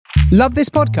Love this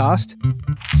podcast?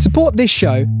 Support this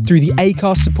show through the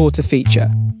Acast supporter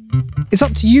feature. It's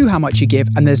up to you how much you give,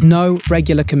 and there's no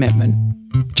regular commitment.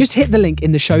 Just hit the link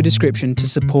in the show description to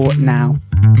support now.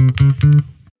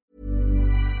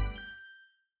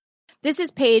 This is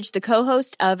Paige, the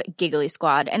co-host of Giggly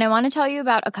Squad, and I want to tell you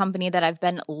about a company that I've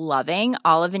been loving,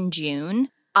 Olive & June.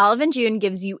 Olive & June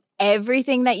gives you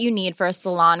everything that you need for a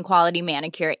salon-quality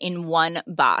manicure in one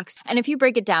box. And if you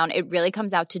break it down, it really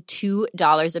comes out to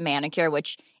 $2 a manicure,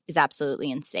 which is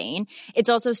absolutely insane. It's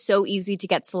also so easy to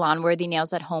get salon-worthy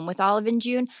nails at home with Olive &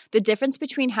 June. The difference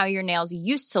between how your nails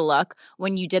used to look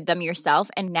when you did them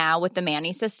yourself and now with the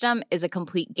Mani system is a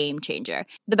complete game changer.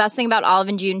 The best thing about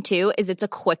Olive & June, too, is it's a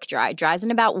quick dry. Dries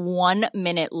in about 1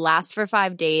 minute, lasts for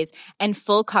 5 days, and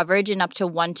full coverage in up to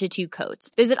 1 to 2 coats.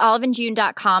 Visit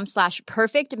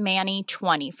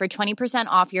oliveandjune.com/perfectmani20 for 20%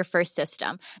 off your first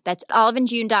system. That's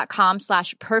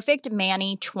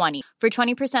oliveandjune.com/perfectmani20 for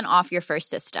 20% off your first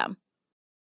system.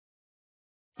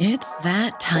 It's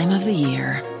that time of the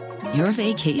year. Your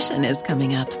vacation is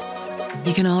coming up.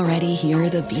 You can already hear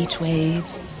the beach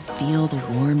waves, feel the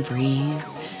warm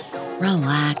breeze,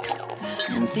 relax,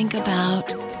 and think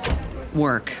about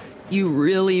work. You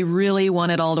really, really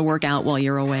want it all to work out while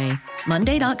you're away.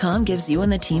 Monday.com gives you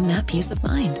and the team that peace of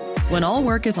mind. When all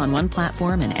work is on one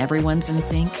platform and everyone's in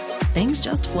sync, things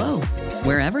just flow.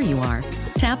 Wherever you are,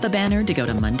 tap the banner to go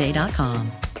to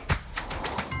Monday.com.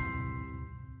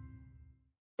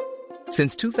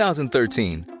 Since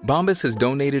 2013, Bombas has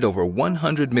donated over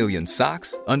 100 million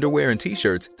socks, underwear, and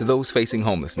T-shirts to those facing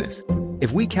homelessness.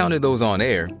 If we counted those on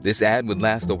air, this ad would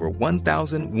last over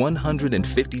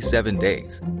 1,157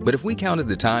 days. But if we counted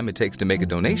the time it takes to make a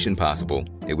donation possible,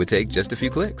 it would take just a few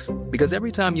clicks. Because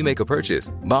every time you make a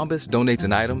purchase, Bombas donates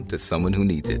an item to someone who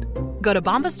needs it. Go to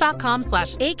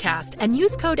bombas.com/ACAST and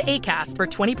use code ACAST for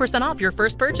 20% off your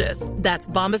first purchase. That's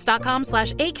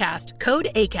bombas.com/ACAST, code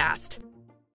ACAST.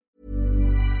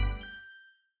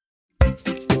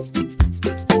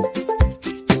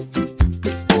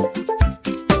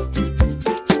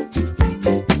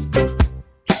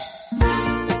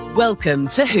 Welcome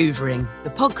to Hoovering, the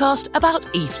podcast about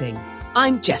eating.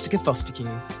 I'm Jessica Fostekew.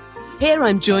 Here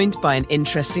I'm joined by an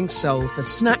interesting soul for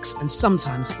snacks and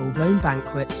sometimes full-blown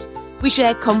banquets. We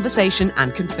share conversation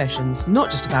and confessions, not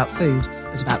just about food,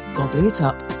 but about gobbling it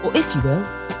up, or if you will,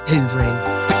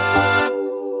 hoovering.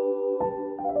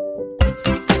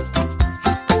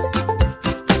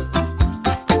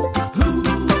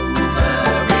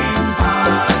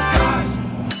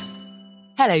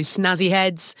 Hello, snazzy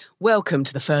heads. Welcome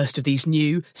to the first of these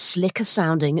new, slicker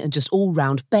sounding and just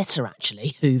all-round better,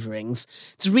 actually, hooverings.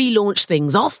 To relaunch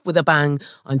things off with a bang,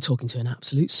 I'm talking to an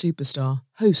absolute superstar,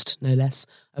 host, no less,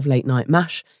 of Late Night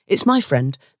MASH. It's my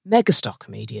friend, megastar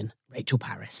comedian, Rachel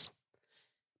Parris.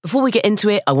 Before we get into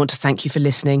it, I want to thank you for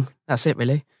listening. That's it,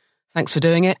 really. Thanks for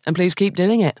doing it, and please keep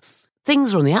doing it.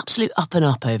 Things are on the absolute up and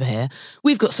up over here.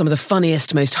 We've got some of the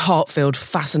funniest, most heart-filled,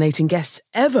 fascinating guests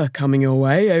ever coming your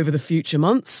way over the future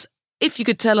months. If you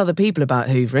could tell other people about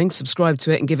hoovering, subscribe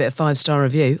to it and give it a 5-star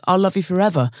review, I'll love you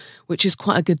forever, which is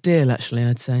quite a good deal, actually,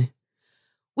 I'd say.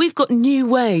 We've got new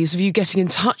ways of you getting in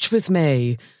touch with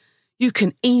me. You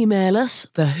can email us,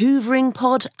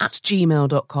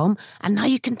 thehooveringpod@gmail.com, and now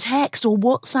you can text or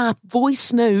WhatsApp,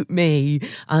 voice note me.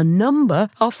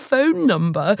 Our phone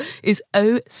number is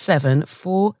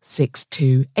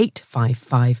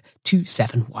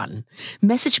 07462855271.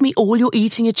 Message me all your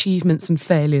eating achievements and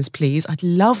failures, please. I'd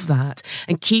love that.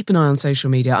 And keep an eye on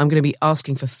social media. I'm going to be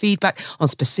asking for feedback on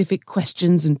specific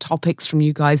questions and topics from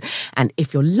you guys. And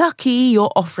if you're lucky,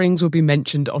 your offerings will be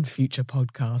mentioned on future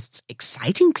podcasts.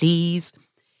 Exciting, please.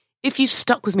 If you've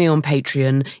stuck with me on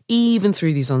Patreon, even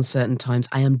through these uncertain times,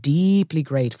 I am deeply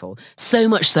grateful. So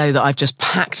much so that I've just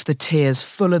packed the tiers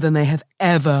fuller than they have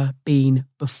ever been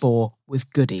before with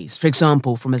goodies. For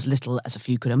example, from as little as a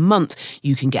few quid a month,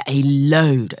 you can get a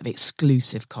load of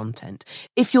exclusive content.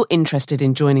 If you're interested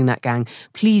in joining that gang,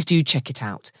 please do check it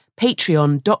out.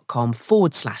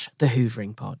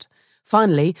 Patreon.com/thehooveringpod.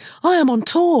 Finally, I am on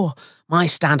tour. My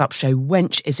stand-up show,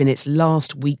 Wench, is in its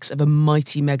last weeks of a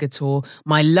mighty mega tour.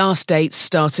 My last dates,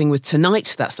 starting with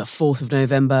tonight, that's the 4th of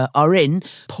November, are in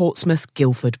Portsmouth,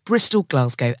 Guildford, Bristol,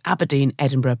 Glasgow, Aberdeen,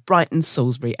 Edinburgh, Brighton,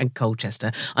 Salisbury and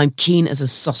Colchester. I'm keen as a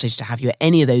sausage to have you at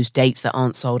any of those dates that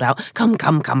aren't sold out. Come,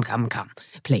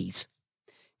 please.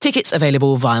 Tickets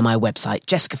available via my website,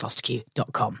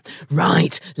 jessicafostekew.com.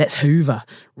 Right, let's hoover.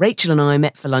 Rachel and I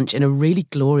met for lunch in a really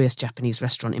glorious Japanese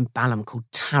restaurant in Balham called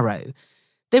Taro.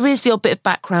 There is the odd bit of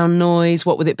background noise.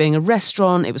 What with it being a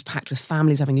restaurant, it was packed with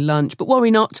families having lunch. But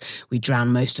worry not, we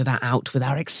drown most of that out with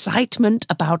our excitement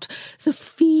about the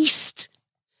feast.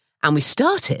 And we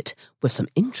started with some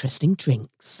interesting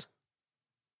drinks.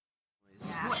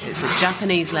 It's a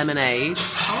Japanese lemonade.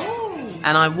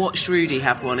 And I watched Rudy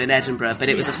have one in Edinburgh, but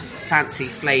it was a fancy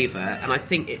flavour. And I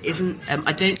think it isn't...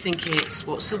 I don't think it's...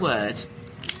 What's the word?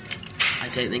 I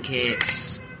don't think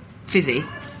it's fizzy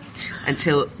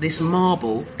until this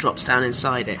marble drops down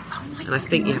inside it. And I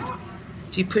think you have to...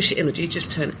 Do you push it in or do you just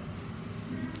turn it?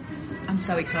 I'm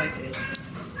so excited.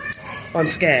 I'm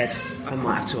scared. I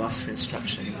might have to ask for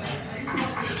instructions.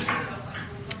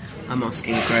 I'm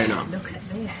asking a grown-up. Look at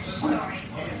this.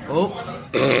 Oh.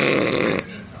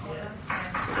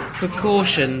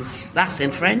 Precautions. That's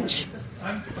in French.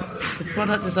 The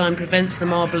product design prevents the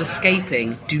marble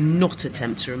escaping. Do not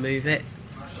attempt to remove it.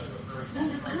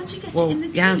 How do you get it in the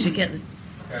drink? How do you get the...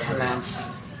 Hello.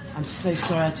 I'm so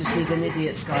sorry, I just need an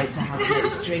idiot's guide to how to make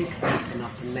this drink open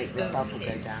up and make the bubble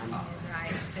go down.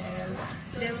 Right,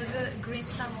 so there was a green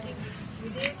something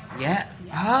with it. Yeah.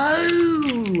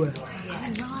 Oh!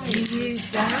 Right. You use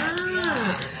that.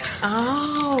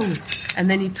 Oh! And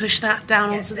then you push that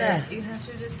down onto there. You have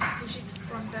to just push it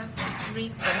from the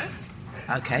green first.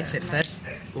 Okay, so first...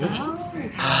 Ooh.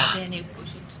 Oh! Then you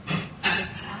push it.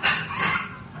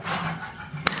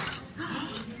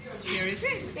 Here it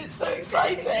is. It's so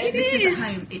exciting. This is at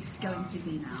home. It's going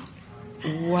fizzy now.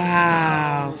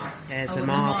 Wow. There's a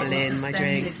marble in my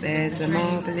drink. There's a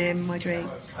marble in my drink.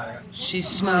 She's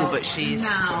small, but she's...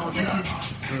 Now,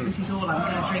 this is all I'm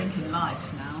going to drink in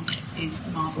life now, is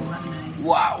marble lemonade.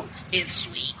 Wow. It's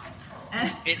sweet.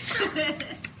 It's...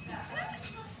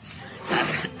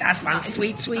 That's one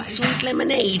sweet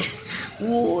lemonade.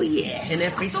 Oh, yeah. In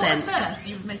every sense. At first,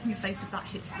 you were making a face of that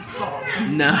hits the spot.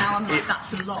 No. Now I'm like,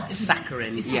 that's a lot, isn't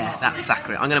Saccharin. it? Yeah, that's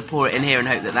saccharin. I'm going to pour it in here and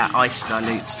hope that ice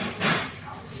dilutes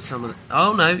some of the...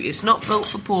 Oh, no, it's not built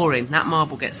for pouring. That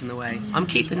marble gets in the way. I'm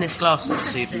keeping this glass as a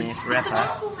souvenir forever.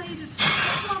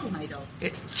 What's marble made of?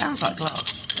 It sounds like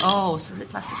glass. Oh, so is it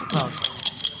plastic or glass?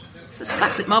 So it's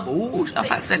classic marble. Ooh,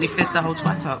 I've accidentally fizzed the whole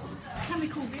twat up.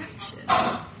 Chemical reaction.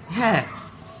 Yeah.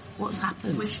 What's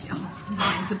happened?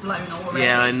 Minds are blown already.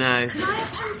 Yeah, I know. Can I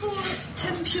have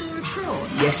tempura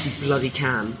prawns? Yes, you bloody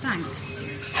can. Thanks.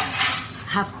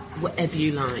 Have whatever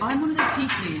you like. I'm one of those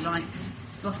people who likes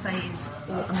buffets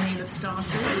or a meal of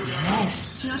starters.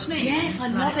 Yes. Do you know what I mean? Yes, I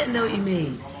love it. I know what you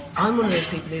mean. I'm one of those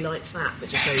people who likes that, but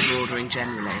just over-ordering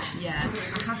generally. Yeah.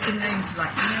 I have been known to,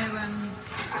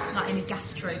 like in a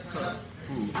gastro pub,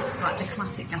 like the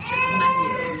classic gastro pub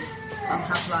menu, I'll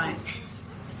have like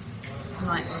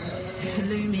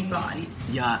halloumi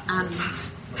bites, and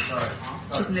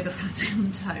chicken liver pate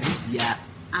on toast,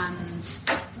 and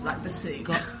like the soup,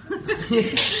 like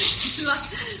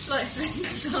three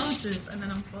starters, and then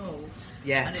I'm full.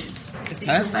 Yeah, and it's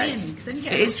perfect. Then you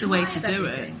get it is the way to do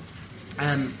it.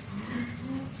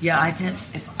 Yeah, I did.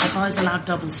 If I was allowed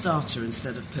double starter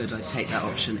instead of pud, I'd take that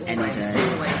option any day.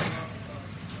 Always.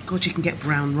 God, you can get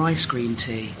brown rice green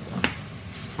tea.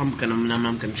 I'm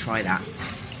gonna try that.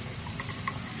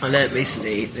 I learnt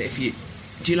recently that if you...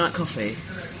 Do you like coffee?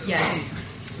 Yeah, I do.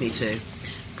 Me too.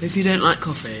 But if you don't like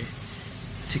coffee,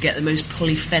 to get the most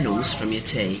polyphenols from your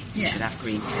tea, you should have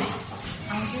green tea.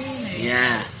 Oh, really?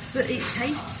 Yeah. But it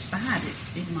tastes bad,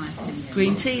 in my opinion.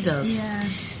 Green tea does? Yeah.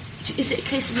 Is it a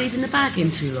case of leaving the bag in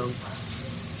too long?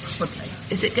 Probably.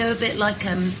 Is it go a bit like...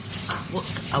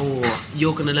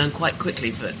 you're going to learn quite quickly,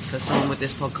 but for someone with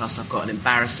this podcast, I've got an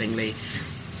embarrassingly...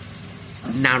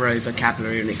 narrow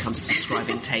vocabulary when it comes to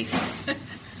describing tastes.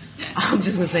 I'm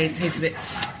just going to say it tastes a bit...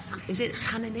 Is it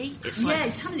tanniny? It's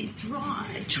tanniny. It's dry.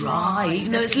 It's dry.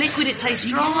 Even though it's liquid, it tastes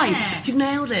dry. Yeah. You've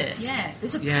nailed it. Yeah.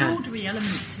 There's a powdery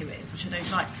element to it, which I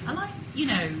don't like. I like,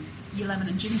 your lemon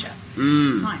and ginger.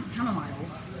 Fine. Chamomile.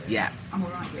 Yeah. I'm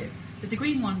all right with. But the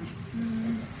green ones,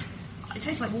 it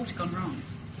tastes like water gone wrong.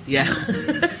 Yeah.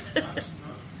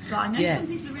 But I know some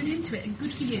people are really into it, and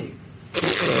good for you.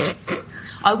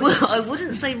 I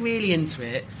wouldn't say really into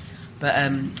it, but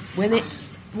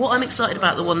what I'm excited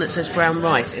about the one that says brown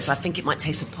rice is I think it might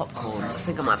taste of popcorn. I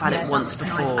think I might have had it once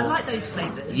before. Nice. I like those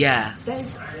flavours. Yeah.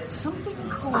 There's something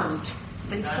called,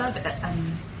 they serve it at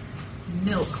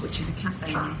Milk, which is a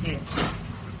cafe near here,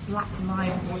 black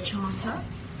lime horchata,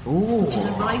 which is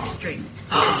a rice drink,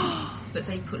 but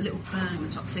they put little burn on the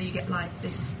top, so you get like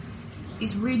this.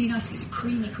 It's really nice. It's a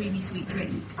creamy sweet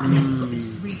drink, and then you've got this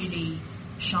really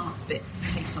sharp bit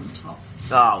taste on the top.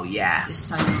 Oh yeah, it's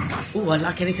so nice. Oh, I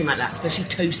like anything like that, especially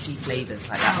toasty flavours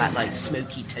like that, like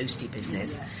smoky toasty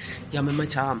business. Yum in my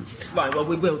tongue. Right, well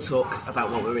we will talk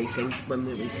about what we're eating when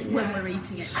we're eating it. When we're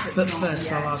eating it, but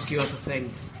first I'll ask you other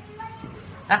things.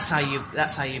 That's how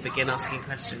you begin asking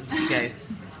questions. You go,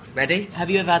 ready? Have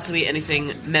you ever had to eat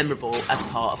anything memorable as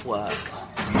part of work?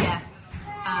 Yeah.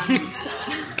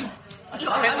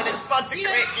 such a quick,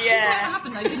 What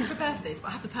happened? I didn't prepare for this, but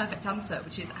I have the perfect answer,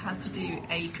 which is I had to do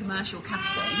a commercial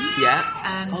casting.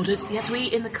 Yeah. You had to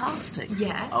eat in the casting?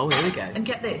 Yeah. Oh, here we go. And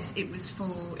get this, it's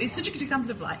such a good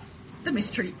example of like the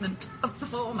mistreatment of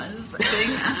performers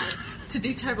being asked to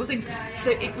do terrible things.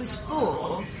 So it was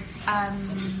for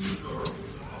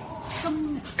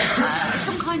some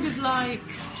kind of like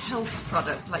health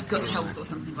product, like gut health or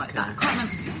something like that. I can't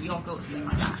remember if it was a yogurt or something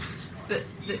like that. But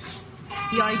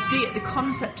the idea, the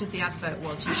concept of the advert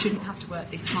was you shouldn't have to work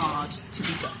this hard to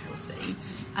be gut healthy.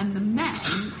 And the men,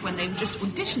 when they were just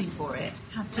auditioning for it,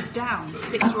 had to down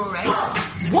 6 raw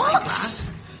eggs in a wine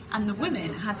glass, and the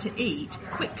women had to eat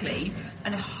quickly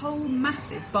and a whole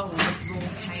massive bowl of raw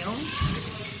kale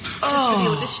just for the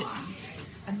audition.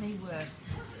 And they were,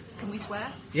 can we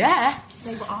swear? Yeah.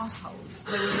 They were arseholes.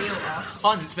 They were real arseholes. I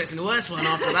was expecting the worst one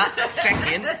after that.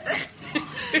 Check in.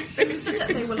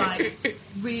 They were like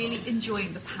really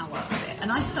enjoying the power of it,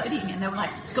 and I started eating it and they were like,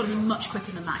 it's got to be much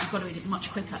quicker than that, you've got to eat it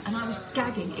much quicker, and I was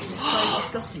gagging. It was so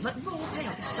disgusting. Like raw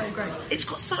kale is so gross. It's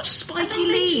got such spiky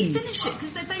leaves. Finish it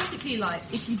because they're basically like,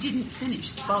 if you didn't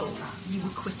finish the bowl you were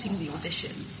quitting the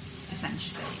audition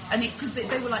essentially. And because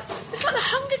they were like, it's like the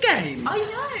Hunger Games. I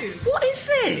know. What is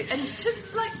this? And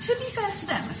to be fair to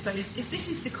them, I suppose, if this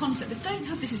is the concept, they don't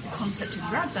have this is the concept of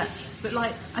your advert, but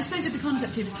like, I suppose if the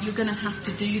concept is you're going to have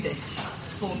to do this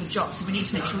for the job, so we need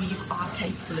to make sure you are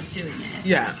capable of doing it.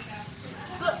 Yeah.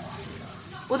 But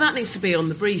well, that needs to be on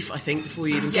the brief, I think, before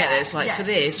you even get there. It's like, for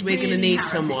this, we're going to need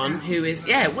someone who is...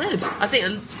 Yeah, it would. I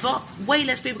think way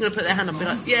less people are going to put their hand up and be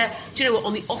like, yeah, do you know what,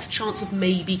 on the off chance of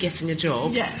maybe getting a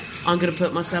job, I'm going to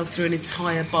put myself through an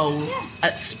entire bowl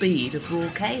at speed of raw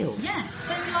kale. Yeah,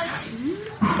 so like,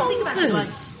 think about it, like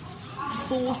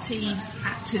 40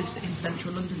 actors in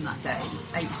central London that day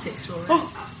ate 6 raw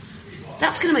eggs.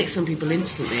 That's going to make some people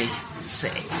instantly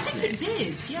sick, isn't it? It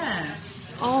did, yeah.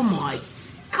 Oh my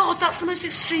God, that's the most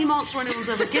extreme answer anyone's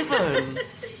ever given.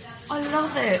 I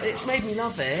love it. It's made me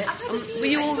love it. Were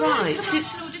you all right?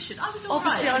 Audition. I was all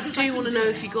obviously, right. I do want to know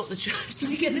if you got the job. Did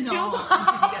you get the job? I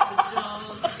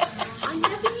didn't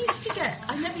get the job.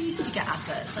 I never used to get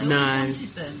adverts. I always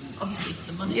wanted them, obviously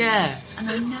for the money. Yeah. And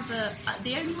I never.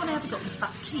 The only one I ever got was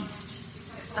Baptiste.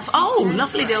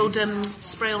 Lovely, the old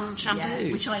spray-on shampoo.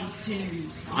 Yeah, which I do.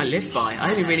 I live by.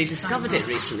 I only really discovered it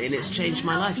recently, and it's changed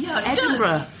my life. Yeah,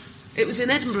 Edinburgh. It was in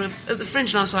Edinburgh at the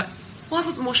Fringe, and I was like, why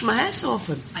have I been washing my hair so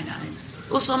often? I know.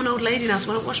 Also, I'm an old lady now,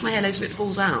 so when I wash my hair, loads of it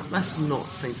falls out. That's not the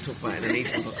thing to talk about in an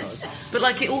Eastern podcast. But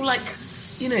like, it all like,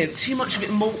 you know, too much of it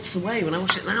molts away. When I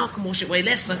wash it now, I can wash it way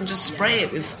less, so I can just spray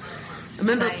it with... I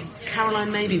remember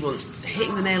Caroline Maybe once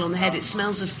hitting the nail on the head. It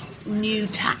smells of new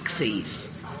taxis.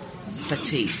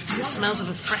 Baptiste. It smells of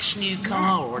a fresh new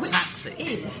car or a taxi. Which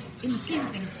is, in the scheme of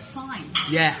things, fine.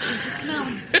 Yeah. It's a smell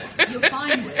you're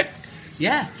fine with.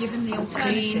 Yeah. Given the alternative.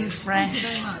 Clean, fresh. Thank you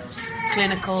very much.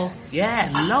 Clinical. Yeah,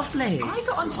 lovely. I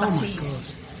got onto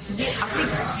Baptiste. Yeah, I think...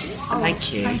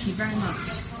 Thank you. Thank you very much.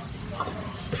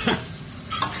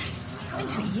 I went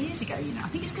to it years ago, you know. I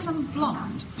think it's because I'm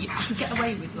blonde. I could get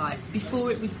away with, like, before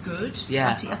it was good.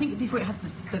 Yeah. I think before it had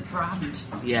the brand.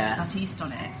 Yeah. Baptiste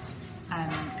on it.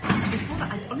 Before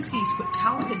that, I honestly used to put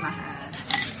talc in my hair.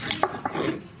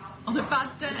 On a bad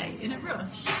day, in a rush.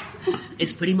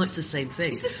 It's pretty much the same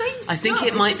thing. It's the same stuff. I think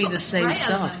it might be the same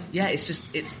stuff. Element. Yeah, it's just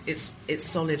it's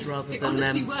solid rather than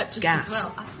honestly worked just gas. as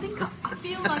well. I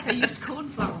feel like I used corn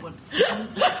flour once, and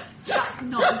that's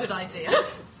not a good idea.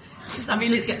 I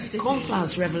mean, corn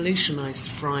flour's revolutionised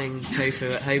frying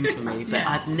tofu at home for me, but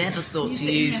I'd never thought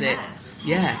to use it.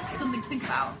 Yeah. Something to think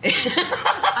about.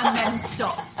 And then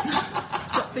stop.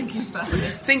 Stop thinking further.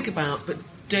 Think about, but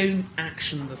don't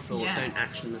action the thought. Yeah. Don't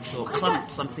action the thought.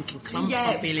 Clumps. I'm thinking clumps. Yeah,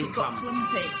 I'm feeling clumps.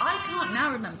 Clumpy. I can't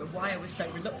now remember why I was so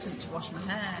reluctant to wash my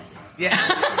hair. Yeah.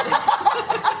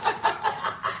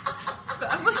 But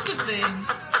I must have been.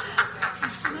 I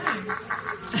don't know.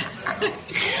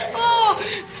 Oh,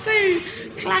 Sue,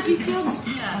 claggy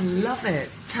clumps. Yeah. I love it.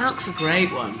 Talc's a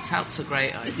great one. Talc's a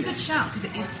great idea. It's a good shout because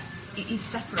it is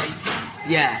separating.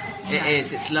 Yeah, it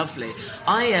is. It's lovely.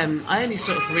 I only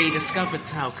sort of rediscovered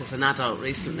talc as an adult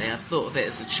recently. I thought of it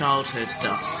as a childhood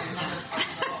dust.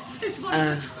 It's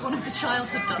one of the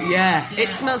childhood dusts. Yeah, it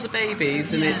smells of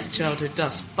babies and it's a childhood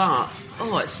dust. But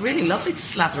it's really lovely to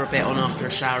slather a bit on after a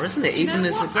shower, isn't it? Even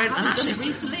as a grown. I haven't done it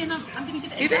recently, and I'm going to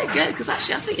give it a go because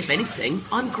actually, I think if anything,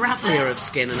 I'm gravelier of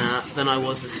skin than I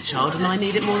was as a child, and I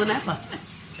need it more than ever.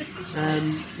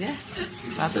 Yeah,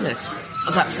 fabulous.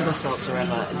 That's the best answer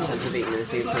ever in terms of eating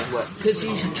anything for work. Because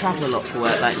you travel a lot for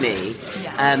work like me,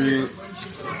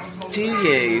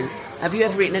 have you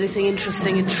ever eaten anything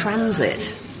interesting in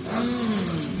transit?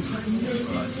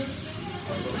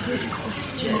 good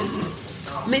question.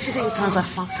 It makes me think of times I've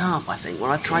fucked up, I think,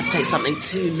 where I've tried to take something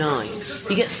too nice.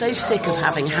 You get so sick of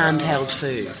having handheld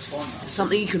food. It's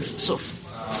something you can sort of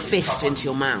fist into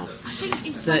your mouth.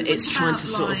 That it's trying to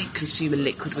sort of consume a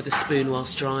liquid with a spoon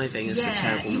whilst driving is the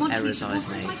terrible errors I've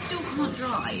made. I still can't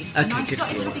drive. Okay, and I good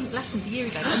started for you. having lessons a year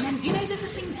ago. And then, there's a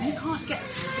thing that you can't get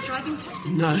a driving test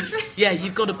in No. this country. Yeah,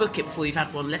 you've got to book it before you've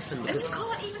had one lesson. And you Because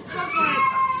can't even, so I was like,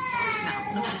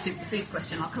 now, not to do the food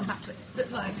question, I'll come back to it. But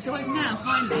so I've now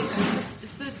finally,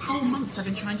 for 4 months I've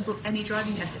been trying to book any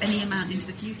driving test, any amount into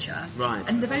the future. Right.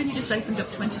 And they've only just opened up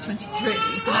 2023,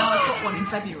 so now I've got one in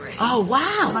February. Oh,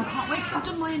 wow. And I can't wait, because I've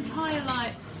done my entire,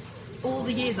 all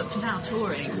the years up to now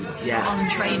touring on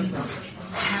trains,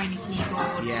 carrying a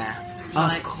keyboard. Yeah.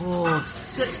 Like, of course.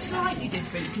 So it's slightly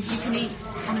different because you can eat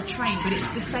on a train, but it's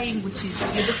the same, which is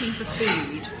you're looking for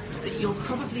food that you'll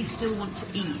probably still want to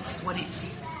eat when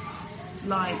it's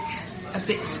a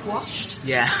bit squashed.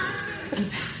 Yeah.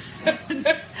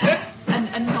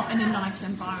 and not in a nice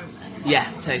environment.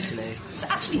 Yeah, totally. So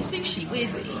actually sushi,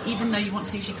 weirdly, even though you want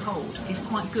sushi cold, is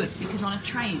quite good because on a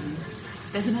train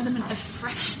there's an element of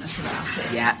freshness about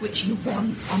it, which you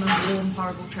want on a warm,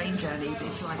 horrible train journey. But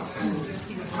it's this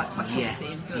feels like quite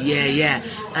healthy and good. Yeah.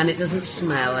 And it doesn't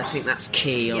smell. I think that's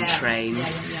key on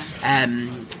trains.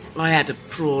 I had a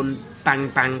prawn bang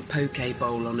bang poke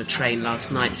bowl on a train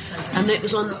last night, and it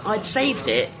was on. I'd saved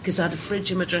it because I had a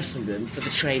fridge in my dressing room for the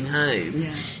train home.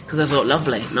 Because I thought,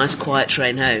 lovely, nice quiet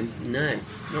train home. No,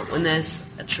 not when there's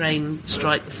a train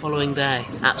strike the following day.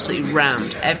 Absolutely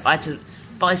rammed.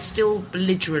 But I still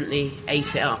belligerently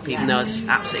ate it up, even though I was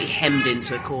absolutely hemmed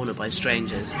into a corner by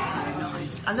strangers.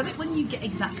 Nice. I love it when you get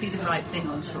exactly the right thing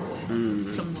on tour,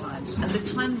 sometimes. And the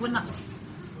time when that's...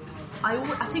 I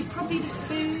think probably the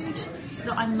food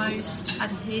that I most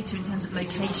adhere to in terms of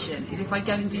location is if I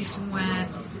go and do somewhere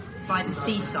by the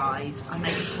seaside, I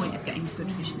make a point of getting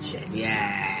good fish and chips.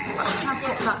 Yeah. But I have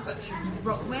got that...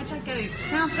 Where did I go?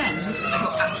 Southend, I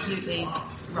got absolutely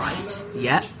right.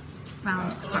 Yeah.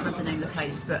 Found, I can't remember the name of the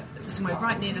place, but somewhere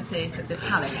right near the theatre, the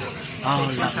Palace.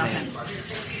 Oh, lovely.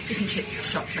 Fish and chip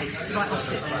shop place, right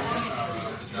opposite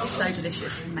there. So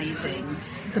delicious, amazing.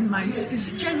 The most, because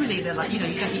generally they're you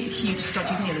don't eat a huge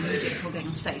stodgy meal immediately before going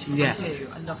on stage, but I do,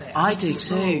 I love it. I do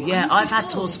too, yeah. I've had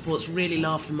tour supports really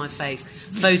laugh in my face,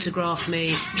 photograph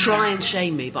me, try and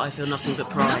shame me, but I feel nothing but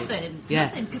pride.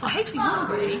 Nothing, because I hate to be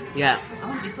hungry. Yeah. I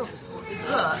want to be full.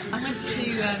 But I went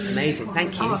to... Amazing,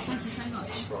 thank you. Oh, thank you so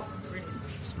much.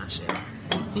 Smash it.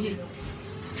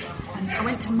 And I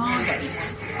went to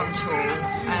Margate on tour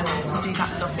to do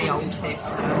that lovely old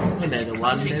theatre. I know the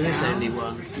one, there is only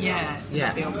one. Yeah.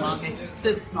 The old Margate.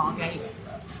 The Margate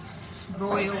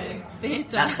Royal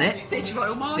Theatre. That's it. Theatre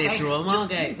Royal Margate. Theatre Royal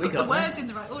Margate. We got the words in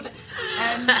the right order.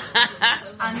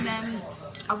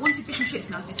 I wanted fish and chips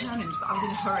and I was determined, but I was in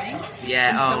a hurry. Yeah,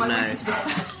 and so I went to the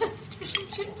first fish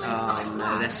and chip place. Oh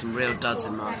no, there's some real duds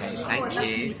in Margate. Thank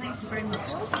you. Thank you very much.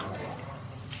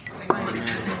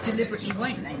 I deliberately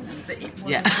won't name them, but it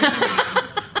was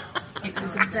it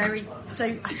was a very... So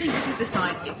I think this is the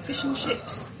side. Fish and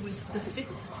chips was the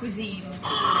fifth cuisine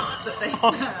that they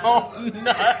served. Oh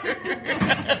no!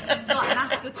 It's like an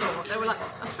afterthought. They were like,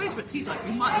 I suppose we're at Seaside,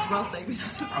 we might as well say we...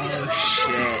 Oh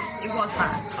shit. It was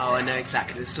bad. Oh, I know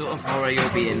exactly the sort of horror you'll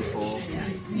be in for.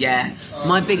 Yeah.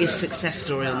 My biggest success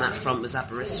story on that front was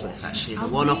Aberystwyth, actually. The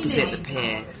one opposite the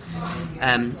pier.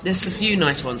 There's a few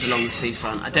nice ones along the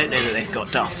seafront. I don't know that they've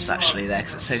got duffs, actually, there,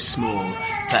 because it's so small.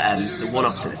 But the one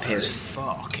opposite the pier is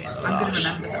fucking lush. I'm going to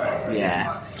remember that.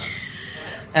 Yeah.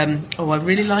 I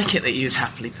really like it that you'd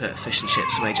happily put fish and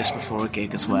chips away just before a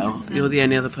gig as well. 100%. You're the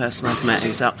only other person I've met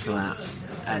who's up for that.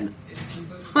 And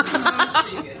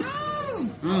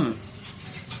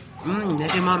they're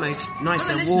doing my most nice,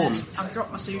 they're warm. I've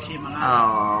dropped my sushi in my lap.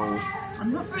 Oh.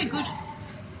 I'm not very good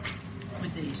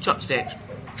with these. Chopsticks.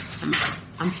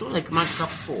 I'm sure they can manage up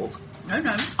a fork.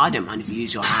 No. I don't mind if you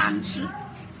use your hands.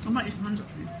 I might use my hands up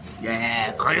for you.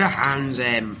 Yeah, got your hands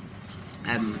in.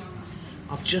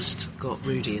 I've just got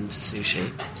Rudy into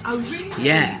sushi. Oh, really?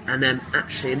 Yeah, and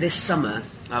actually this summer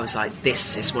I was like,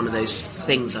 this is one of those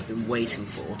things I've been waiting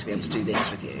for, to be able to do this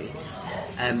with you.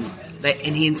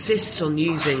 And he insists on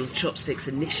using chopsticks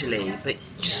initially, but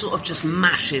just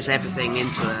mashes everything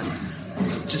into a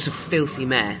filthy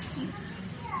mess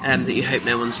that you hope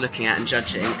no one's looking at and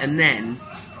judging, and then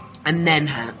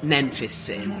fists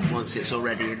it in once it's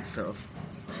already in sort of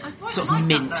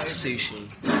minced sushi.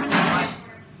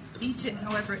 Eat it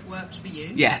however it works for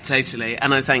you. Yeah, totally.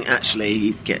 And I think actually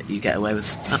you get away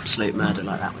with absolute murder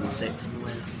like that when you're 6.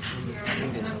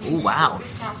 Oh wow!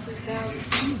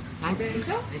 Thank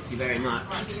you very much.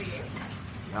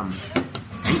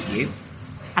 Thank you.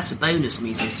 That's a bonus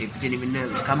miso soup. I didn't even know it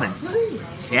was coming.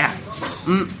 Yeah.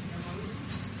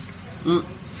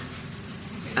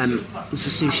 Is the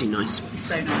sushi nice? It's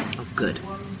so nice. Oh, good.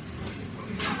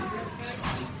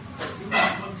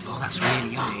 Oh, that's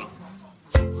really yummy.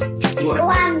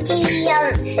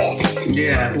 Grandioses.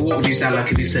 Yeah, but what would you sound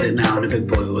like if you said it now in a big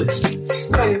boy voice?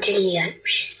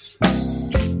 Grandioses.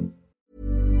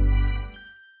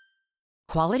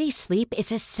 Quality sleep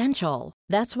is essential.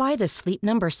 That's why the Sleep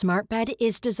Number Smart Bed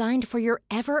is designed for your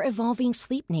ever-evolving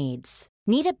sleep needs.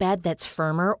 Need a bed that's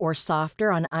firmer or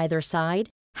softer on either side?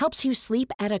 Helps you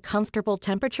sleep at a comfortable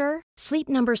temperature? Sleep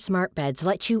Number Smart Beds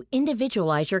let you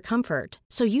individualize your comfort,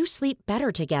 so you sleep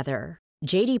better together.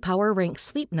 J.D. Power ranks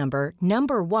Sleep Number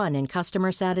number 1 in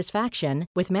customer satisfaction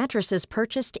with mattresses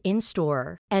purchased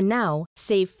in-store. And now,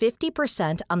 save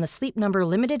 50% on the Sleep Number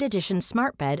Limited Edition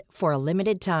Smart Bed for a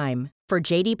limited time. For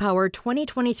J.D. Power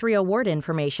 2023 award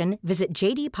information, visit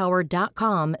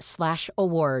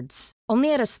jdpower.com/awards.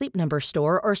 Only at a Sleep Number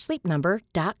store or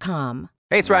sleepnumber.com.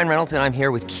 Hey, it's Ryan Reynolds, and I'm here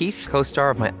with Keith,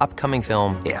 co-star of my upcoming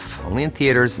film, If, only in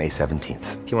theaters May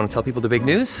 17th. Do you want to tell people the big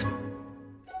news?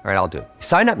 All right, I'll do it.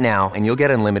 Sign up now and you'll get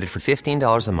unlimited for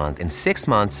 $15 a month and 6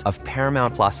 months of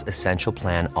Paramount Plus Essential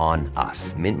Plan on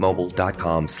us.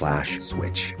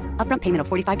 MintMobile.com/switch. Upfront payment of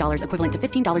 $45 equivalent to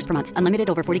 $15 per month. Unlimited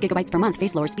over 40 gigabytes per month.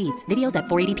 Face lower speeds. Videos at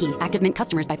 480p. Active Mint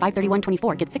customers by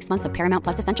 531.24 get 6 months of Paramount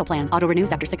Plus Essential Plan. Auto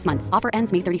renews after 6 months. Offer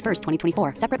ends May 31st,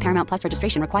 2024. Separate Paramount Plus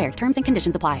registration required. Terms and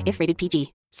conditions apply if rated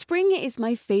PG. Spring is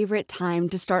my favorite time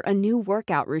to start a new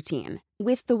workout routine.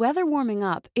 With the weather warming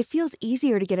up, it feels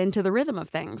easier to get into the rhythm of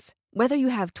things. Whether you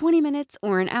have 20 minutes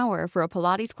or an hour for a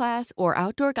Pilates class or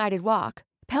outdoor guided walk,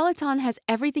 Peloton has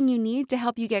everything you need to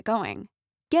help you get going.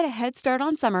 Get a head start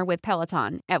on summer with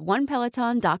Peloton at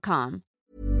onepeloton.com.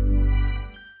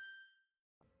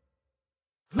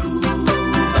 I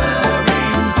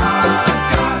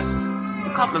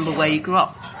can't remember where you grew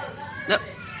up. No,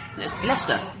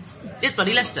 Leicester. It's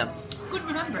bloody Leicester. Good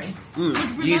remembering.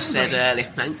 You said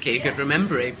earlier, thank you, good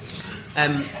remembering.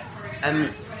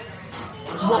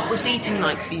 What was eating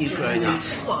like for you growing up?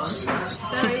 It was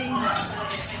very...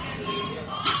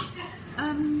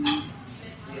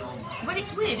 well,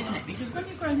 it's weird, isn't it? Because when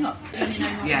you're growing up, you only know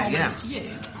what normal is to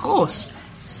you. Of course.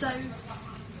 So,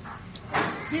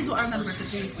 here's what I remember of the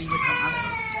food we would have.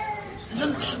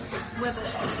 Lunch, whether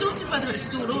at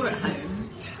school or at home,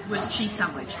 was cheese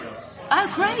sandwich. Oh,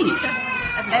 great.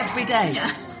 Every day?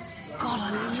 Yeah. God,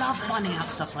 I love finding out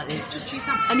stuff like this. Just cheese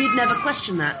sandwich. And you'd never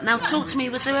question that. Now, talk to me,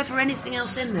 was there ever anything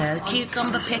else in there?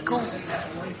 Cucumber, pickle?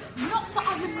 Not that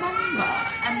I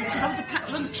remember, because I was a packed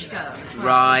lunch girl as well.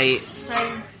 Right. So,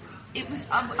 it was,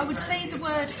 I would say the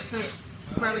word for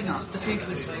growing up, the food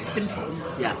was simple.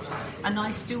 Yeah. And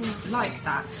I still like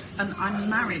that. And I'm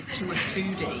married to a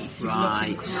foodie who loves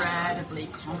incredibly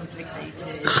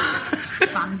complicated,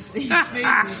 fancy food.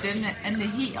 And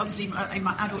he, obviously, in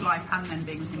my adult life and then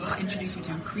being with him, like introduced me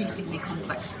to increasingly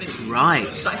complex food. Right.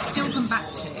 So I still come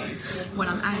back to when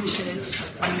I'm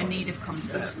anxious, when I'm in need of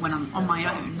comfort, when I'm on my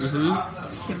own.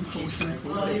 Mm-hmm. Simple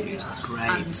food. Great.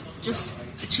 And just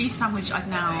a cheese sandwich I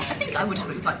think I would have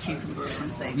it with like cucumber or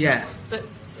something. Yeah. But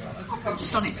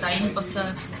just on its own,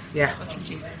 butter. Yeah. Butter and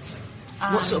cheese.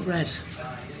 What sort of bread?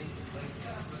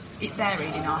 It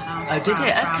varied in our house. Oh, did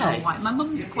it? Brown Okay. or white. My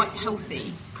mum's quite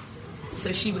healthy,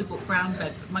 so she would have bought brown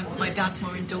bread. My dad's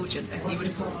more indulgent, and he would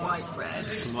have bought white bread.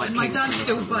 And my dad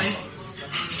still buys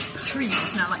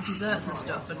treats now, like desserts and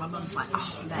stuff, and my mum's like,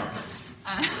 oh, let's.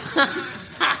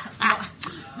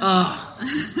 Oh,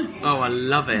 I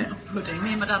love it. Pudding.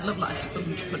 Me and my dad love like a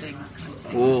sponge pudding. That kind of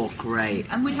thing. Oh, great.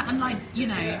 And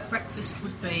breakfast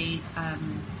would be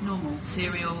normal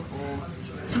cereal, or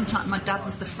sometimes my dad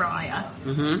was the fryer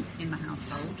in the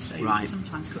household, so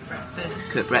sometimes cook breakfast.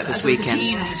 Cook breakfast As weekend. As a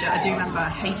teenager, I do remember I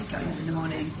hated getting up in the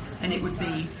morning, and it would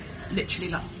be literally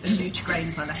like a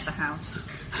Nutri-Grains I left the house.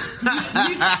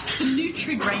 The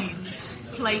Nutri-Grain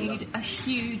played a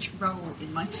huge role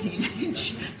in my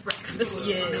teenage breakfast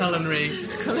years. Culinary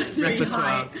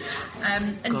repertoire.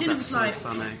 And God, dinner that's was like... so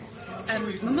funny.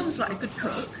 my mum was like a good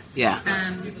cook. Yeah.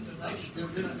 And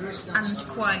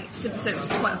quite simple, so it was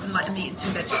quite often like a meat and two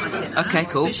veg type dinner. Okay,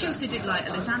 cool. But she also did like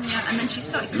a lasagna, and then she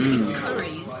started cooking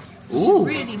curries. Ooh.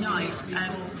 Really nice.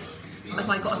 As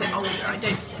I got a bit older, I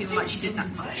don't feel like she did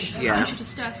that much. Yeah. And she did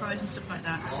stir fries and stuff like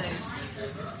that. So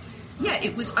yeah,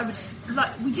 it was. I would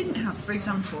like. We didn't have, for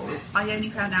example. I only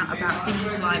found out about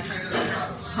things like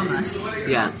hummus,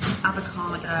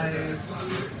 avocado,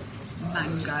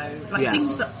 mango, like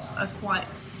things that are quite.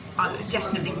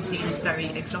 Definitely were seen as very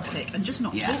exotic and just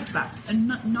not talked about. And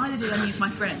neither did any of my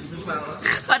friends as well.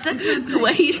 The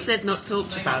way you said not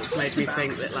talked about made me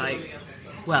think that, like,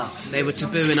 Well, they were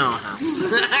taboo in our house.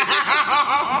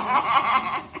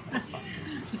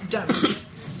 Don't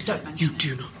mention You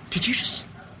do not. Did you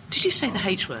say the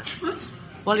H word?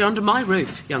 Well, you're under my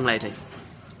roof, young lady.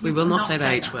 We will not say the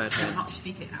H word Do here. not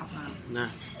speak it out loud. No.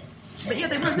 But yeah,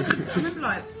 I remember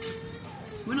like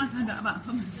when I found out about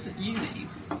hummus at uni,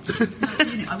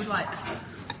 I would like,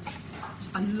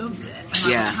 I loved it, and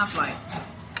I would have like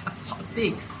a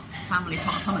big family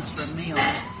pot of hummus for a meal.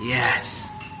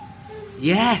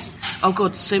 Yes. Oh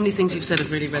God, so many things you've said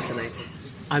have really resonated.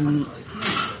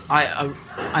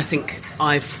 I think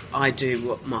I do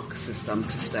what Marcus has done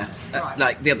to Steph.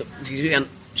 Like the other,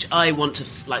 I want to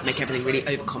like make everything really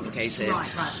overcomplicated. Right.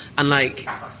 And like,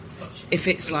 if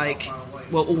it's like,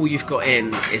 well, all you've got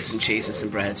in is some cheese and some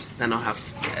bread, then I'll have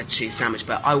a cheese sandwich.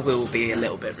 But I will be a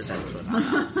little bit resentful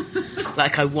about that.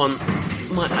 Like I want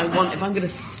if I'm going to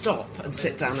stop and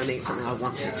sit down and eat something, I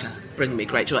want it to bring me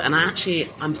great joy. And I'm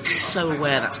so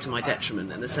aware that's to my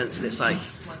detriment in the sense that it's like,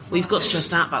 we've got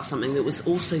stressed out about something that was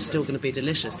also still going to be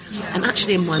delicious. And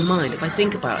actually in my mind, if I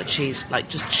think about a cheese, like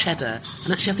just cheddar,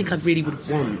 and actually I think I really would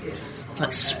want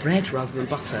like spread rather than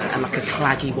butter and like a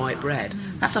claggy white bread.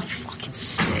 That's a fucking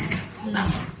sick.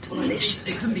 That's delicious.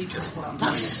 It can be just one.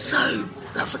 That's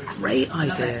a great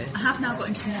idea. I have now got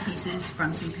into small pieces,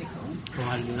 Branston pickle. Oh,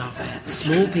 I love it.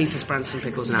 Small pieces Branston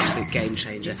pickle's an absolute game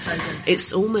changer. So good.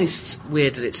 It's almost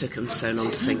weird that it took them so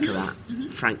long to think of that,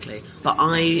 frankly. But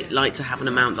I like to have an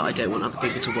amount that I don't want other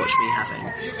people to watch me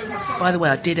having. By the way,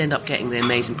 I did end up getting the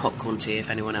amazing popcorn tea if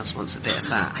anyone else wants a bit of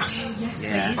that. I do, yes,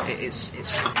 yeah, please.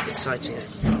 it's exciting.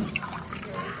 Thank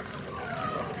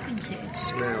you.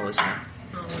 Smells it.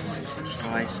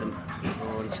 Try some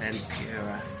prawn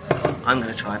tempura. I'm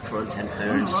going to try prawn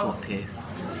tempura and swap you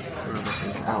for other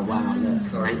things. Oh wow, look,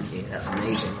 thank you, that's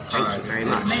amazing. Thank you very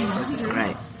much. That's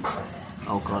great.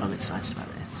 Oh God, I'm excited about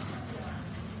this.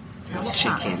 It's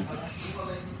chicken.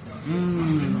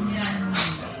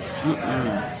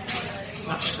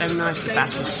 That's so nice, the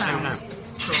batter's so nice.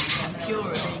 Prawn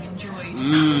tempura being enjoyed.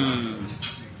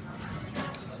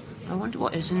 I wonder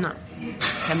what is in that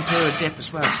tempura dip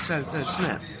as well. It's so good, isn't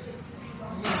it?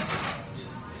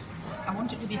 I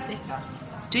want it to be thicker.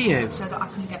 Do you? So that I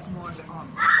can get more of it on.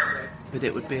 But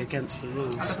it would be against the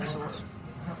rules. Have a sauce.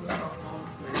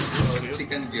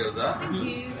 Chicken gyoza. Thank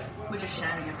you. We're just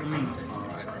sharing everything, so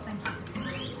thank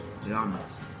you. Yum.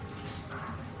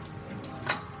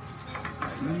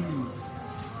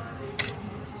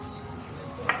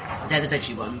 They're the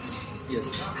veggie ones.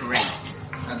 Yes. Great.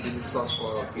 And this is sauce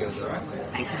for gyoza, right?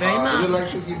 Thank you very much. Would you like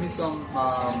to give me some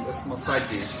a small side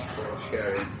dish for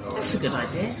sharing? That's a good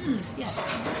idea. Yeah.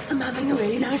 I'm having a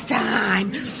really nice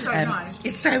time. It's so nice.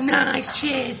 It's so nice.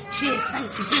 Cheers. Cheers.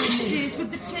 Thanks for doing this. Cheers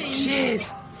with the tea.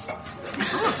 Cheers. Oh,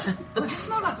 does it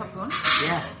smell like popcorn?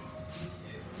 Yeah.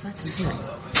 Exciting, isn't it?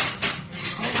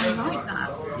 I like that.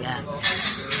 Yeah.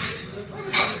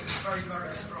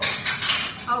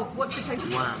 Oh, what's it taste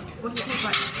like? Wow. What does it taste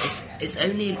like? It's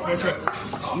only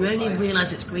you only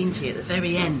realise it's green tea at the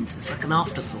very end. It's like an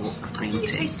afterthought of green It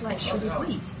tea. tastes like shredded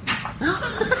wheat.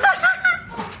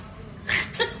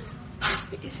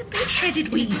 It's a bit shredded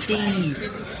wheat tea.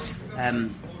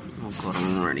 Oh God,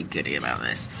 I'm really giddy about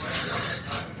this.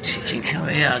 Chicken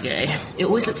koreage. It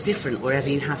always looks different wherever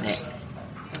you have it.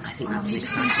 I think that's an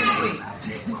exciting thing about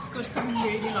it. It's got some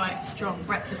really like strong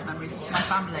breakfast memories. My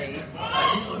family,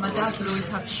 my dad would always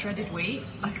have shredded wheat,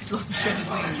 like sloppy shredded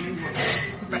wheat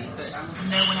for breakfast.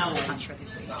 No one else had shredded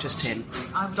wheat. Just him.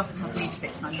 I would often have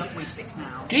Weetabix, and I love Weetabix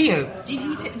now. Do you? Do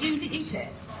you eat it? Do you eat it?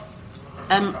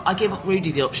 I give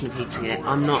Rudy the option of heating it.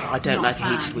 I don't like a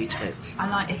fan. heated Weetabix. I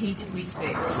like a heated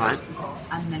Weetabix. Right.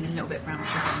 And then a little bit of brown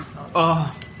sugar on top.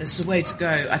 Oh, it's the way to go.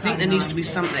 I think there needs to be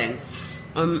something.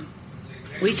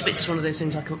 Weetabix is one of those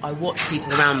things I watch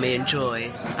people around me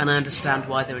enjoy, and I understand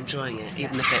why they're enjoying it,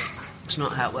 even if it's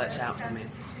not how it works out for me.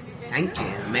 Thank you,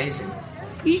 amazing.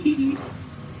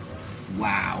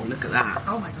 Wow, look at that.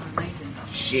 Oh my God, amazing.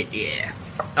 Shit, yeah.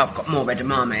 I've got more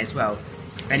edamame as well.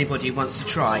 If anybody wants to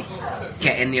try,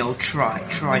 get in the old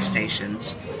try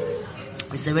stations.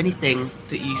 Is there anything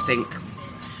that you think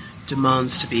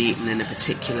demands to be eaten in a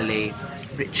particularly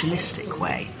ritualistic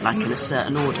way, like in a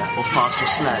certain order, or fast or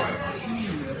slow?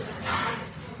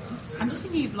 I'm just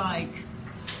thinking of like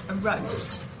a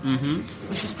roast,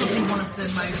 which is probably one of the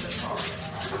most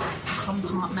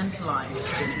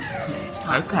compartmentalised dinners, isn't it? It's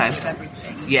like Okay. with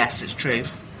everything. Yes, it's true.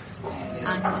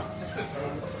 And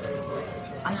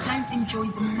I don't enjoy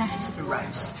the mess of a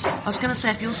roast. I was going to say,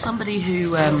 if you're somebody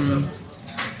who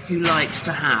likes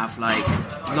to have like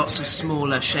lots of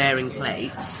smaller sharing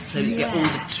plates, so you get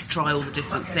to try all the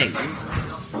different things,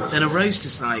 then a roast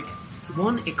is like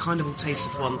One, it kind of all tastes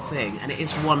of one thing, and it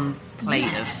is one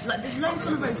plate of... Like, there's loads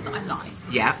on the roast that I like.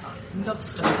 Yeah. Love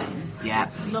stuffing. Yeah.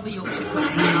 Love a Yorkshire pudding.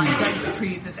 And I don't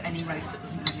approve of any roast that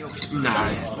doesn't have Yorkshire pudding.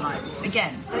 No. Like,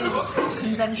 again, those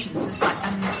conventions, it's like,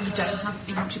 and you don't have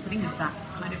the Yorkshire pudding with that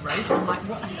kind of roast. I'm like,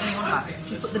 what the hell are you on about?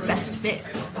 You put the best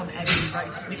bits on every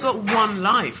roast. You've got one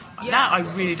life. Yeah. That I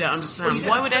really don't understand.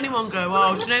 Why would anyone go,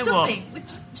 oh, do you know what?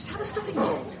 Just have a stuffing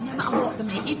bowl, no matter what the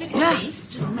meat. Even if it's beef,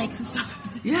 just make some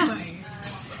stuffing. Yeah.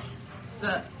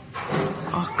 But...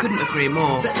 Oh, I couldn't agree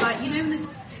more. But, like, you know, there's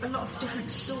a lot of different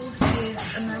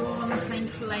sauces and they're all on the same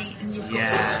plate, and you've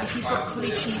got, if you've got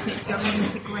cottage cheese mix going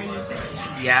into the gravy.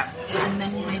 Yeah. And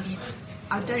then maybe...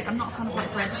 I'm not a fan of,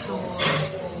 like, bread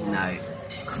sauce or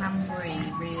cranberry,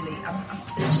 really.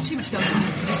 There's just too much going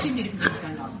on. There's too many different things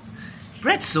going on.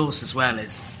 Bread sauce as well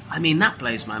is... I mean, that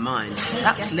blows my mind.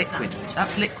 That's liquid.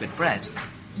 That's liquid bread.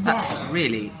 That's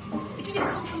really... Did it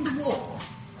come from the war?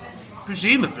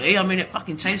 Presumably. I mean, it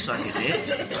fucking tastes like it did.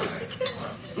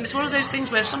 It's one of those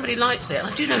things where if somebody likes it, and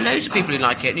I do know loads of people who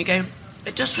like it, and you go,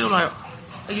 it does feel like,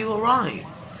 are you alright?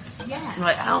 Yeah.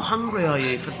 Like, how hungry are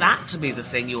you for that to be the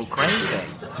thing you're craving?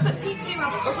 But people who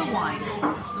have otherwise,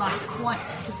 like,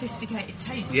 quite sophisticated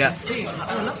tastes in food, like,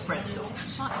 I love bread sauce.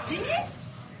 It's like, do you?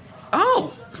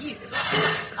 Oh!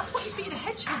 That's what you feed a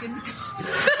hedgehog in the garden.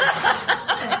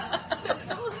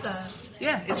 Saucer.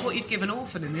 Yeah, it's what you'd give an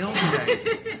orphan in the olden days.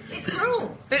 It's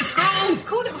gruel. It's gruel!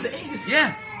 Call it what it is.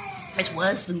 Yeah. It's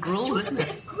worse than gruel, isn't it?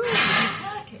 Do you want a bit of gruel with your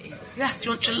turkey? Yeah, do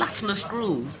you want gelatinous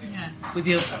gruel? Yeah. With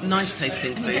your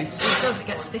nice-tasting foods? It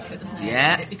gets thicker, doesn't it?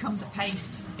 Yeah. It becomes a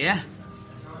paste. Yeah.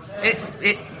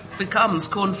 It becomes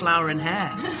cornflour and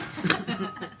hair.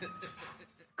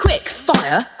 Quick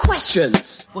fire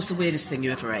questions. What's the weirdest thing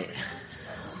you ever ate?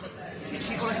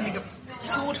 Literally all I can think of is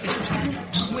swordfish, which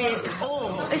isn't weird at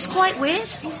all. It's quite weird.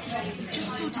 It's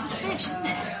just sort of fish, isn't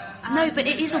it? No, but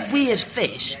it is a weird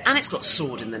fish, and it's got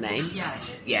sword in the name. Yeah.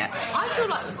 Yeah. I feel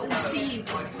like all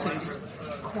seafood is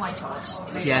quite odd.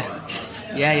 Really. Yeah.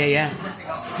 Yeah.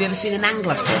 Have you ever seen an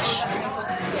anglerfish?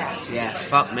 Yeah. Yeah,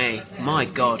 fuck me. My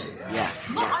God. Yeah.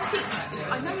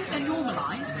 I know that they're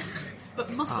normalised,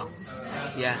 but mussels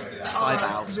Yeah. are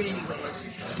Bivalves. really weird.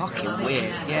 Fucking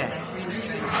weird, yeah. Really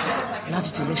strange.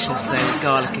 Bloody delicious though, with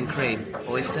garlic and cream.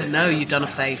 Oyster. No, you've done a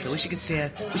face. I wish you could see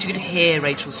her. Wish you could hear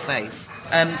Rachel's face.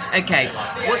 Okay.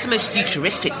 What's the most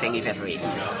futuristic thing you've ever eaten?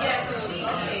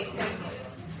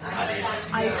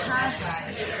 I've had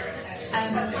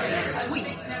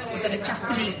sweets that are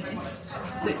Japanese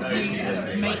that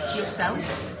you make yourself.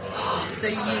 So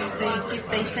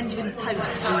they send you in the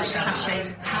post like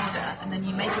sachets of powder, and then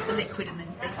you make up the liquid, and then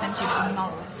they send you little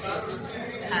moulds.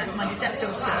 My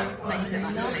stepdaughter made them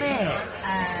actually.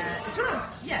 As well as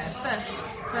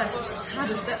first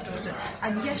had a stepdaughter,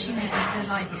 and she made them. They're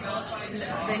like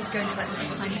they go into like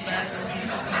little tiny burgers and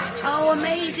little tiny. Oh,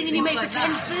 amazing! And you make like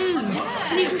pretend food,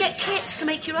 and you can get kits to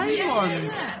make your own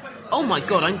ones. Yeah. Oh my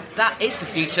God, that is the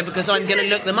future, because I'm going to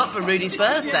look them up for Rudy's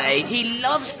birthday. He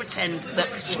loves pretend that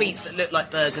sweets that look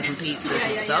like burgers and pizzas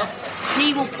and stuff.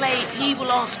 He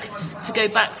will ask to go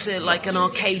back to like an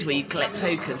arcade where you collect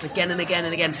tokens again and again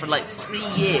and again for like 3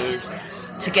 years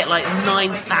to get like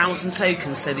 9,000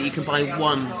 tokens so that you can buy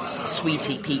one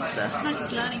sweetie pizza. It's nice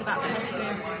just learning about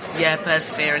perseverance. Yeah,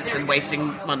 perseverance and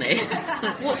wasting money.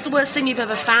 What's the worst thing you've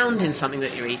ever found in something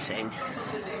that you're eating?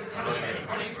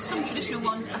 Some traditional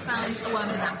ones, I found a worm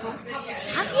and an apple.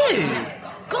 Have you?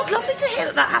 God, lovely to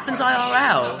hear that happens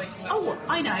IRL. Oh,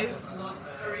 I know.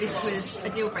 This was a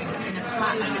deal breaker in a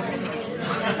flat I've been living in.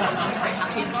 I was very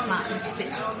happy in a flat, and it was a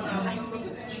bit messy,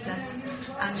 dirty.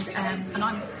 And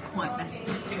I'm quite messy.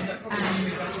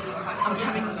 I was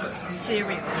having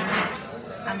cereal,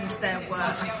 and I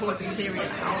poured the cereal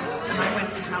out, and I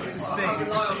went to have the spoon. I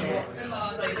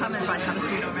can't remember if I'd had a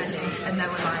spoon already, and there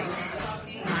were like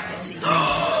maggoty in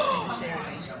the cereal.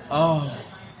 Oh.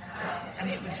 And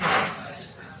it was like,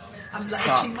 I'm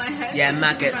lurching my head. Yeah,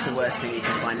 maggots the worst thing you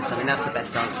can find in something. That's the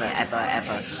best answer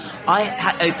ever.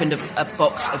 I opened a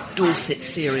box of Dorset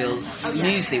cereals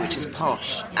muesli, which is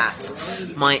posh, at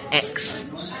my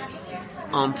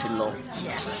ex-aunt-in-law.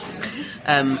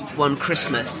 One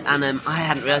Christmas, and I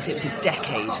hadn't realised it was a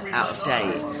decade out of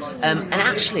date. And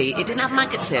actually, it didn't have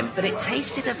maggots in, but it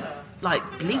tasted of like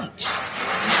bleach.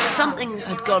 Something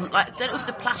had gone, like, I don't know if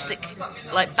the plastic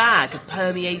like bag had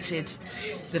permeated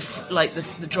the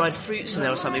dried fruits in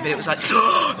there or something, but it was like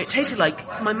it tasted like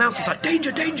my mouth was like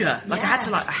danger, like I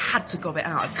had to gob it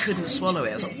out. I couldn't swallow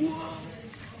it. I was like, whoa.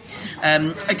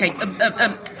 Okay,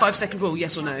 5-second rule,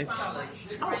 yes or no? Oh,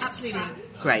 absolutely.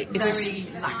 Great. Very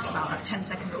lax about that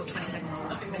 10-second rule, 20-second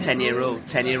rule. 10-year rule.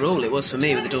 10-year rule. It was for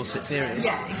me with the Dorset cereals.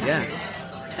 Yeah, exactly. Yeah.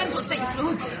 Depends what state your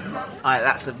floor's in.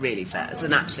 That's it's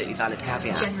an absolutely valid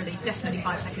caveat. Generally, definitely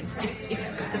 5 seconds. If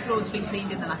the floor's been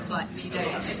cleaned in the last few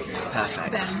days,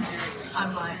 perfect. Then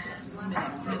I'm like,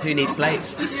 who needs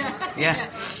plates? Yeah,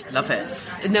 love it.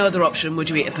 No other option. Would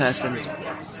you eat a person?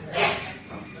 Yes.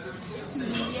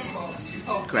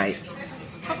 Great.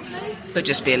 Probably. But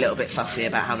just be a little bit fussy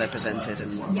about how they're presented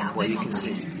and what you can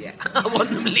see. Yeah, I want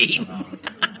them lean.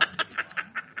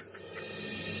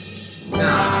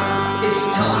 Now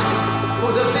it's time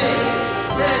for the big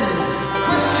end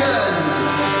question.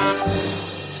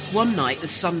 One night the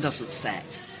sun doesn't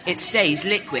set. It stays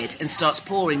liquid and starts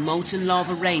pouring molten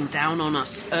lava rain down on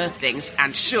us earthlings,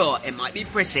 and sure, it might be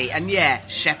pretty, and yeah,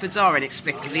 shepherds are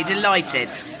inexplicably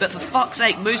delighted, but for fuck's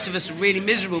sake, most of us are really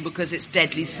miserable because it's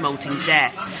deadly smelting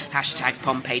death. Hashtag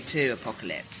Pompeii 2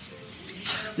 apocalypse.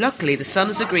 Luckily, the sun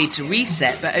has agreed to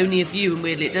reset, but only if you, and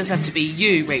weirdly it does have to be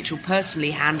you, Rachel,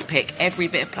 personally handpick every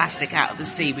bit of plastic out of the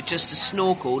sea with just a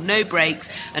snorkel, no brakes,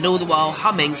 and all the while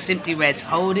humming Simply Red's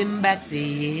Holding Back the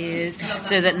Years,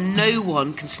 so that no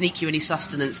one can sneak you any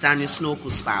sustenance down your snorkel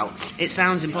spout. It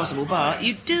sounds impossible, but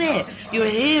you do it. You're a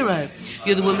hero.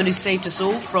 You're the woman who saved us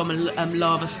all from a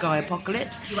lava sky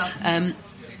apocalypse.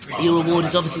 Your reward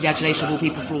is obviously the adulation of all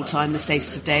people for all time, the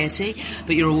status of deity,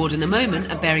 but your reward in the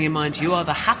moment, and bearing in mind you are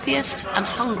the happiest and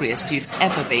hungriest you've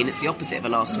ever been, it's the opposite of a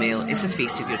last meal, it's a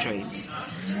feast of your dreams.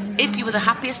 If you were the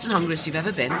happiest and hungriest you've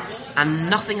ever been, and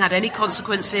nothing had any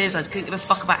consequences, I couldn't give a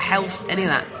fuck about health, any of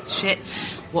that shit,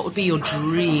 what would be your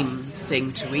dream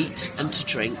thing to eat and to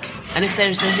drink? And if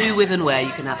there's a who, with and where,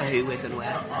 you can have a who, with and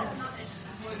where.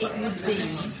 It would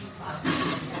be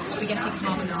spaghetti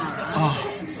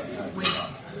carbonara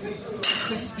with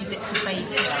crispy bits of bacon.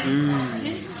 You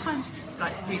know, sometimes it's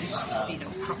really crispy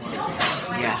little proper bits of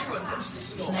bacon. Yeah.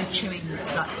 There's no chewing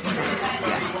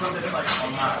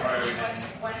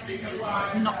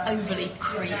not overly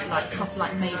creamy,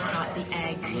 proper made with the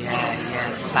egg. Yeah,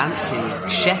 fancy,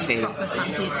 chefy. Proper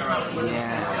fancy Italian.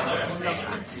 Yeah. I love that.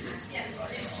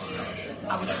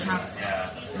 I would have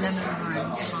lemon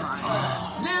meringue pie.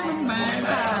 Lemon meringue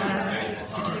pie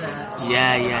for dessert.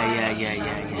 Yeah.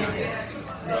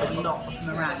 A lot of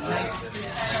meringue,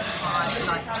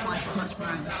 twice as much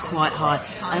meringue. Quite high.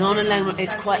 And on a lemon,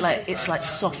 it's like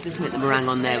soft, isn't it, the meringue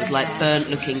on there, with burnt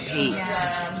looking peaks.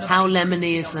 Yeah. How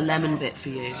lemony is the lemon bit for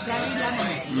you? Very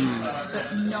lemony,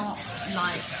 but not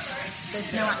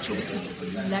there's no actual bits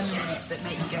of lemon in it that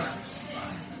make you go...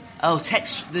 Oh,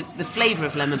 texture, the flavour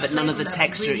of lemon, but none of the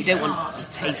texture. Really you don't want to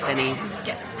taste any...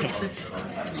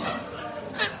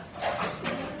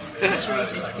 Buttery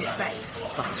biscuit base.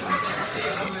 Buttery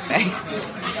biscuit base.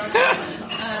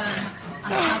 I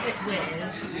have it with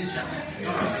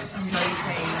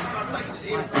rosé.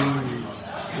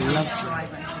 Love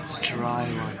dry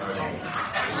one.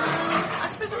 I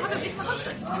suppose I have it with my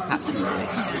husband. That's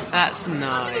nice.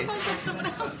 Imagine if I said someone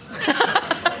else.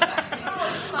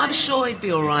 I'm sure he'd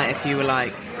be alright if you were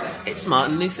like, it's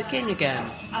Martin Luther King again.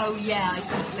 Oh yeah, I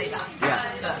could say that. Yeah.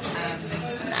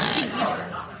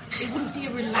 But it wouldn't be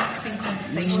a relaxing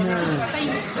conversation. No. If you're a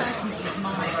famous person that you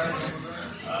admired,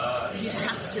 you'd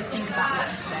have to think about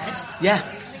what you said. Yeah.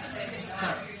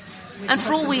 And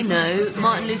for all we know,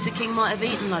 Martin Luther King might have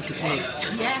eaten like a pig.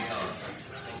 Yeah.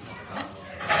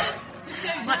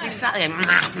 Might be sat there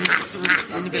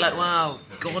and you'd be like, wow,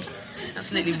 God,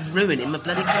 absolutely ruining my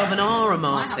bloody carbonara,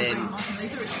 Martin.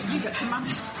 You get some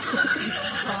manners.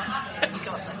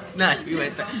 No, you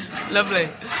won't say. Lovely.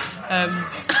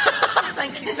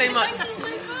 Thank you so much.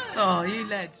 Oh, you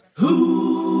led.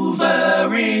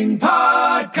 Hoovering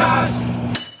Podcast.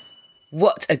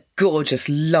 What a gorgeous,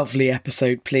 lovely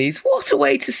episode, please. What a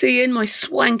way to see in my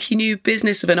swanky new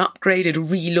business of an upgraded,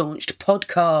 relaunched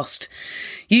podcast.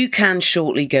 You can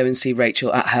shortly go and see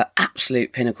Rachel at her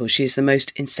absolute pinnacle. She is the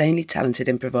most insanely talented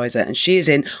improviser, and she is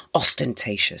in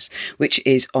Ostentatious, which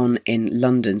is on in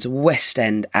London's West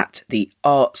End at the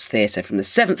Arts Theatre from the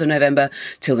 7th of November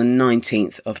till the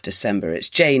 19th of December. It's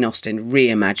Jane Austen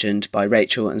reimagined by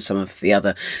Rachel and some of the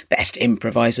other best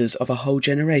improvisers of a whole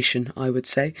generation, I would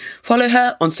say. Follow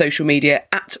her on social media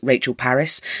at Rachel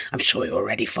Paris. I'm sure you're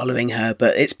already following her,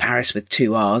 but it's Paris with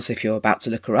 2 R's if you're about to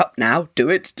look her up now. Do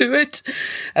it.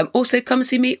 Also, come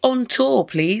see me on tour,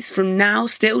 please, from now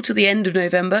still to the end of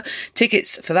November.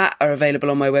 Tickets for that are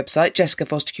available on my website,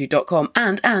 jessicafosterq.com.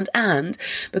 And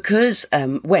because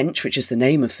Wench, which is the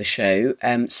name of the show,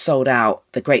 sold out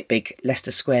the great big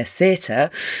Leicester Square Theatre,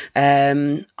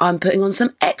 I'm putting on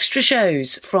some extra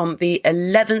shows from the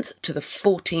 11th to the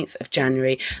 14th of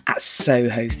January at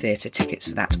Soho Theatre. Tickets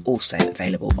for that also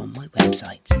available on my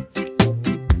website.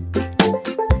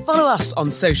 Follow us on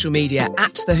social media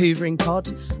at The Hoovering Pod.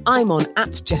 I'm on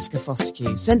at Jessica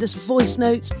Fosterque. Send us voice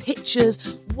notes, pictures,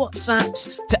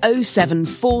 WhatsApps to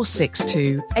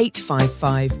 07462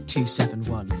 855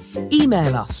 271.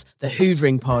 Email us,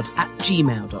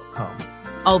 thehooveringpod@gmail.com.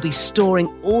 I'll be storing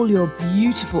all your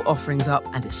beautiful offerings up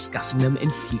and discussing them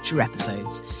in future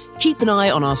episodes. Keep an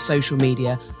eye on our social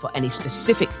media for any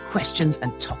specific questions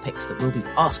and topics that we'll be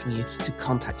asking you to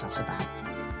contact us about.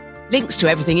 Links to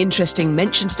everything interesting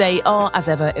mentioned today are, as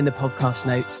ever, in the podcast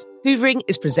notes. Hoovering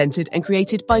is presented and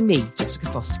created by me, Jessica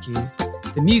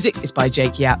Fosterque. The music is by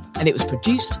Jake Yap, and it was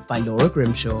produced by Laura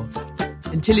Grimshaw.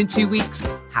 Until in 2 weeks,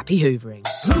 happy hoovering.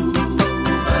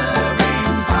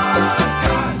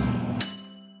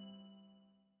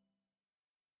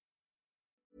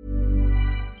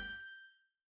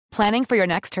 Planning for your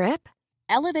next trip?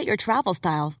 Elevate your travel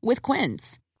style with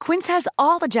Quince. Quince has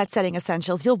all the jet-setting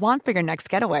essentials you'll want for your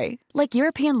next getaway, like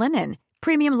European linen,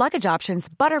 premium luggage options,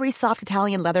 buttery soft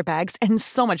Italian leather bags, and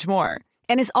so much more.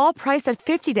 And is all priced at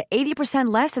 50 to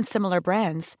 80% less than similar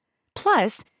brands.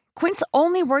 Plus, Quince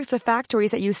only works with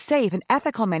factories that use safe and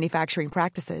ethical manufacturing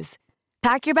practices.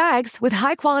 Pack your bags with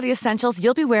high-quality essentials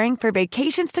you'll be wearing for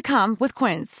vacations to come with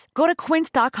Quince. Go to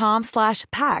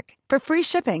quince.com/pack for free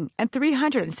shipping and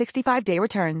 365-day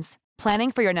returns.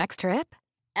 Planning for your next trip?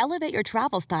 Elevate your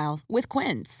travel style with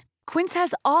Quince. Quince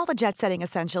has all the jet-setting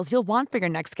essentials you'll want for your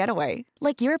next getaway,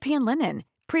 like European linen,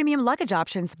 premium luggage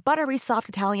options, buttery soft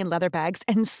Italian leather bags,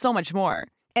 and so much more.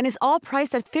 And is all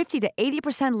priced at 50 to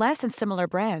 80% less than similar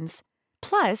brands.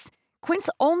 Plus, Quince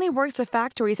only works with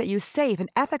factories that use safe and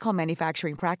ethical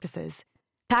manufacturing practices.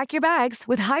 Pack your bags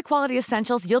with high-quality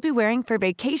essentials you'll be wearing for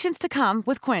vacations to come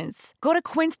with Quince. Go to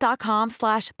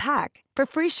quince.com/pack for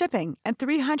free shipping and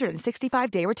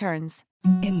 365-day returns.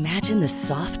 Imagine the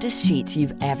softest sheets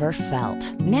you've ever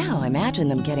felt. Now imagine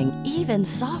them getting even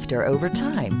softer over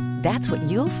time. That's what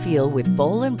you'll feel with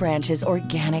Boll & Branch's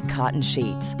organic cotton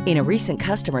sheets. In a recent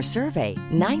customer survey,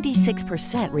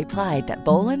 96% replied that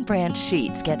Boll & Branch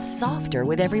sheets get softer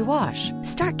with every wash.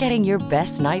 Start getting your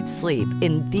best night's sleep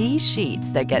in these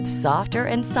sheets that get softer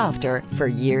and softer for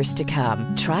years to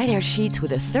come. Try their sheets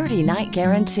with a 30-night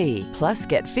guarantee. Plus,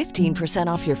 get 15%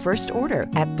 off your first order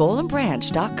at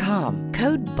bollandbranch.com.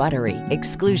 Code BUTTERY.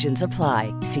 Exclusions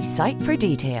apply. See site for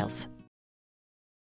details.